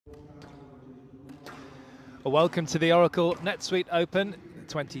Well, welcome to the Oracle NetSuite Open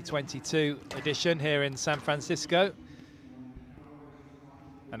 2022 edition here in San Francisco.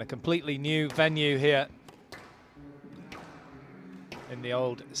 And a completely new venue here in the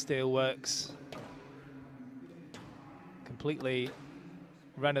old steelworks. Completely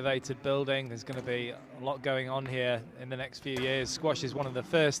renovated building. There's going to be a lot going on here in the next few years. Squash is one of the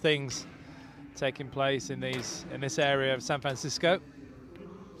first things taking place in this area of San Francisco.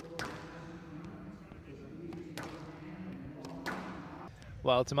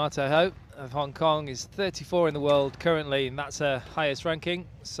 Well, Tomato Ho of Hong Kong is 34 in the world currently, and that's her highest ranking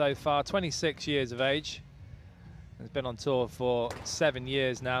so far, 26 years of age. Has been on tour for 7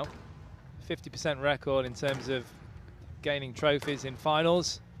 years now. 50% record in terms of gaining trophies in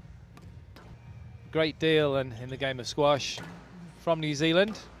finals. Great deal in the game of squash. From New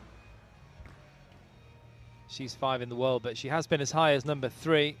Zealand. She's 5 in the world, but she has been as high as number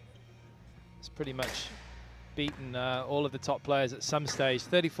 3. It's pretty much beaten all of the top players at some stage.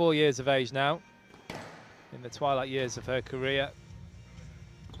 34 years of age now, in the twilight years of her career.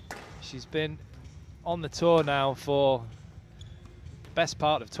 She's been on the tour now for the best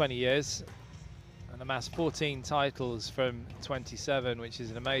part of 20 years and amassed 14 titles from 27, which is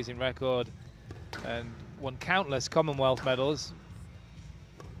an amazing record, and won countless Commonwealth medals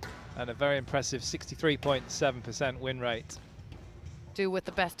and a very impressive 63.7% win rate. Do with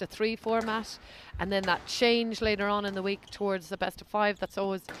the best of 3 format, and then that change later on in the week towards the best of 5. That's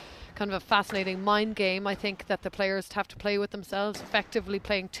always kind of a fascinating mind game, I think, that the players have to play with themselves, effectively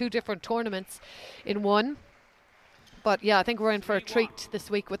playing 2 different tournaments in one. But yeah, I think we're in for a treat this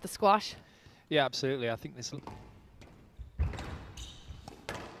week with the squash. Yeah, absolutely. I think this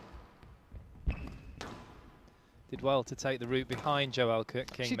did well to take the route behind Joelle King.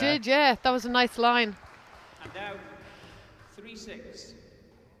 She there. did, yeah. That was a nice line. And now 3-6.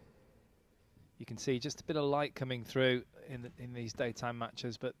 You can see just a bit of light coming through in these daytime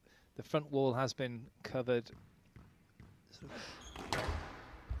matches, but the front wall has been covered.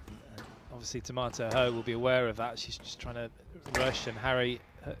 Obviously, Tomato Ho will be aware of that. She's just trying to rush and harry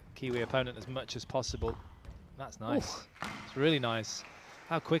her Kiwi opponent as much as possible. That's nice. Ooh. It's really nice.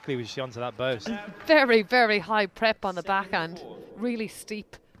 How quickly was she onto that boast? Very, very high prep on the backhand. Really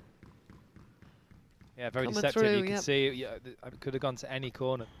steep. Yeah, very coming deceptive. Through, you can see I could have gone to any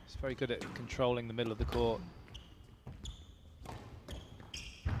corner. It's very good at controlling the middle of the court.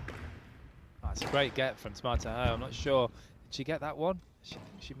 That's a great get from Tomato Ho. I'm not sure. Did she get that one?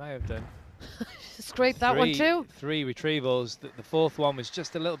 She may have done. Scraped that one too. 3 retrievals. The fourth one was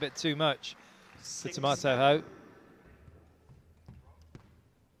just a little bit too much for Tomato Ho.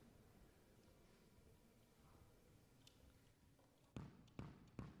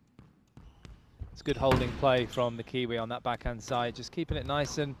 It's good holding play from the Kiwi on that backhand side, just keeping it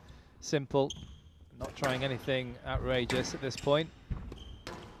nice and simple, not trying anything outrageous at this point.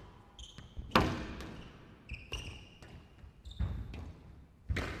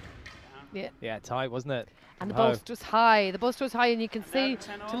 Yeah, tight, wasn't it? And the boast was high. The boast was high, and you can see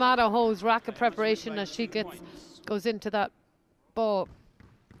Tomato Ho's racket preparation as she goes into that ball.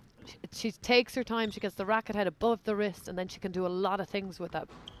 She takes her time. She gets the racket head above the wrist, and then she can do a lot of things with that.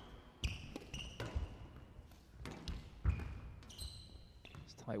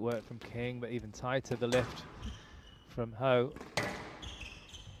 Tight work from King, but even tighter the lift from Ho.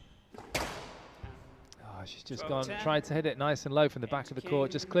 Oh, she's just tried to hit it nice and low from the back of the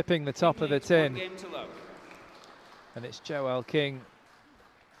court, just clipping the top of the tin. And it's Joelle King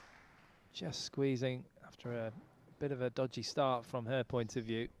just squeezing after a bit of a dodgy start from her point of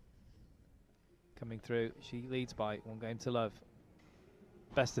view. Coming through, she leads by 1-0.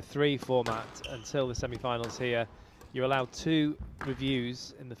 Best of 3 format until the semi-finals here. You're allowed 2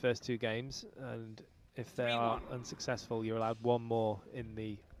 reviews in the first 2 games, and if they are unsuccessful, you're allowed 1 more in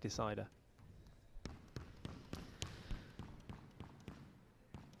the decider.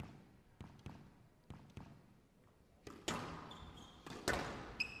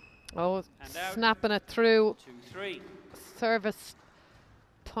 Oh, snapping it through. 2-3. Service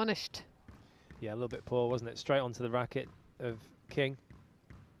punished. Yeah, a little bit poor, wasn't it? Straight onto the racket of King.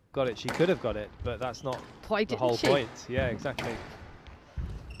 Got it. She could have got it, but that's not the whole point. Yeah, exactly.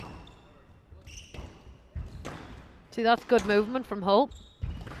 See, that's good movement from Ho.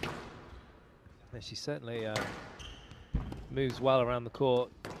 Yeah, she certainly moves well around the court.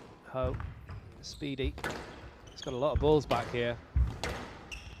 Ho, speedy. She's got a lot of balls back here.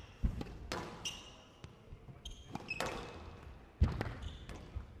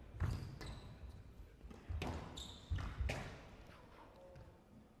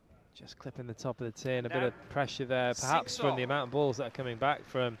 Just clipping the top of the tin, a bit of pressure there, perhaps from the amount of balls that are coming back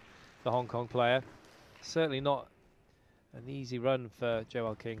from the Hong Kong player. Certainly not an easy run for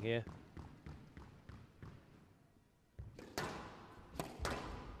Joelle King here.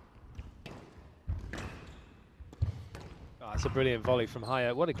 Oh, that's a brilliant volley from high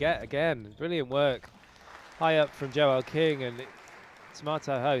up. What a get again. Brilliant work. High up from Joelle King, and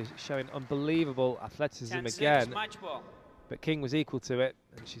Tomato Ho showing unbelievable athleticism again. Match ball. But King was equal to it,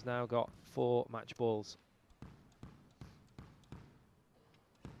 and she's now got 4 match balls.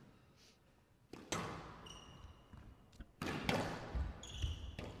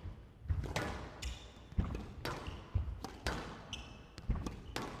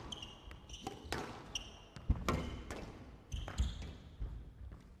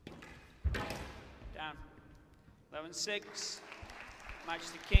 Down. 11-6. Match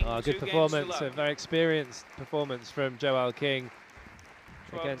the King. Good performance, a very experienced performance from Joelle King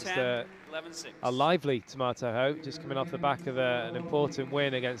against a lively Tomato Ho, just coming off the back of an important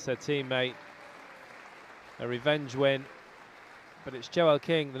win against her teammate, a revenge win. But it's Joelle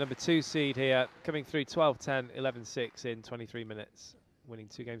King, the number 2 seed here, coming through 12-10, 11-6 in 23 minutes, winning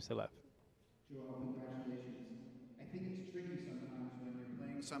 2 games to love. Joelle, congratulations. I think it's tricky sometimes when you're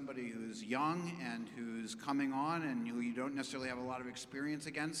playing somebody who's young and who's coming on and who you don't necessarily have a lot of experience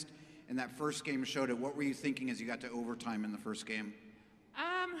against. And that first game showed it. What were you thinking as you got to overtime in the first game?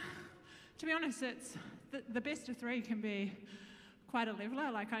 To be honest, it's the best of 3 can be quite a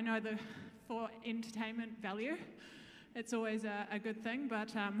leveler. Like, I know for entertainment value, it's always a good thing,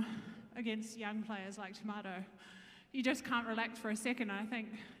 but against young players like Tomato, you just can't relax for a second. I think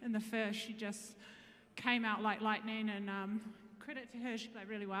in the first, she just came out like lightning, and credit to her, she played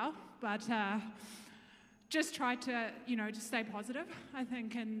really well, but just tried to, to stay positive, I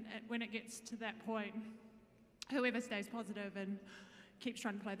think, and when it gets to that point, whoever stays positive and keeps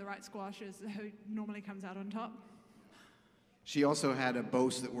trying to play the right squash is who normally comes out on top. She also had a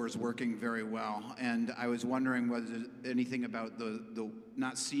boast that was working very well, and I was wondering, was it anything about the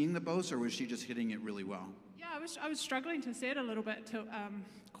not seeing the boast, or was she just hitting it really well? Yeah, I was struggling to set a little bit till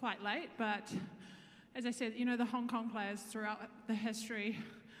quite late, but as I said, the Hong Kong players throughout the history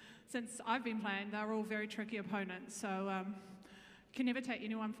since I've been playing, they're all very tricky opponents, so can never take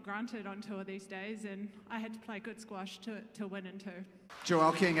anyone for granted on tour these days, and I had to play good squash to win in 2.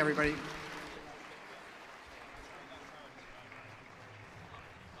 Joelle King, everybody.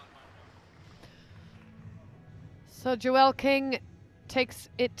 So Joelle King takes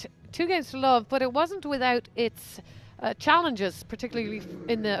it 2 games to love, but it wasn't without its challenges, particularly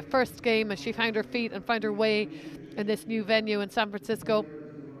in the first game as she found her feet and found her way in this new venue in San Francisco.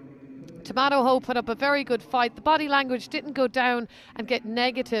 Tomato Ho put up a very good fight. The body language didn't go down and get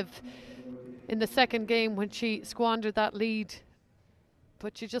negative in the second game when she squandered that lead,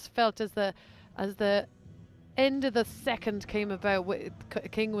 but she just felt as the end of the second came about,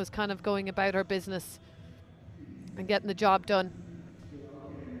 King was kind of going about her business and getting the job done.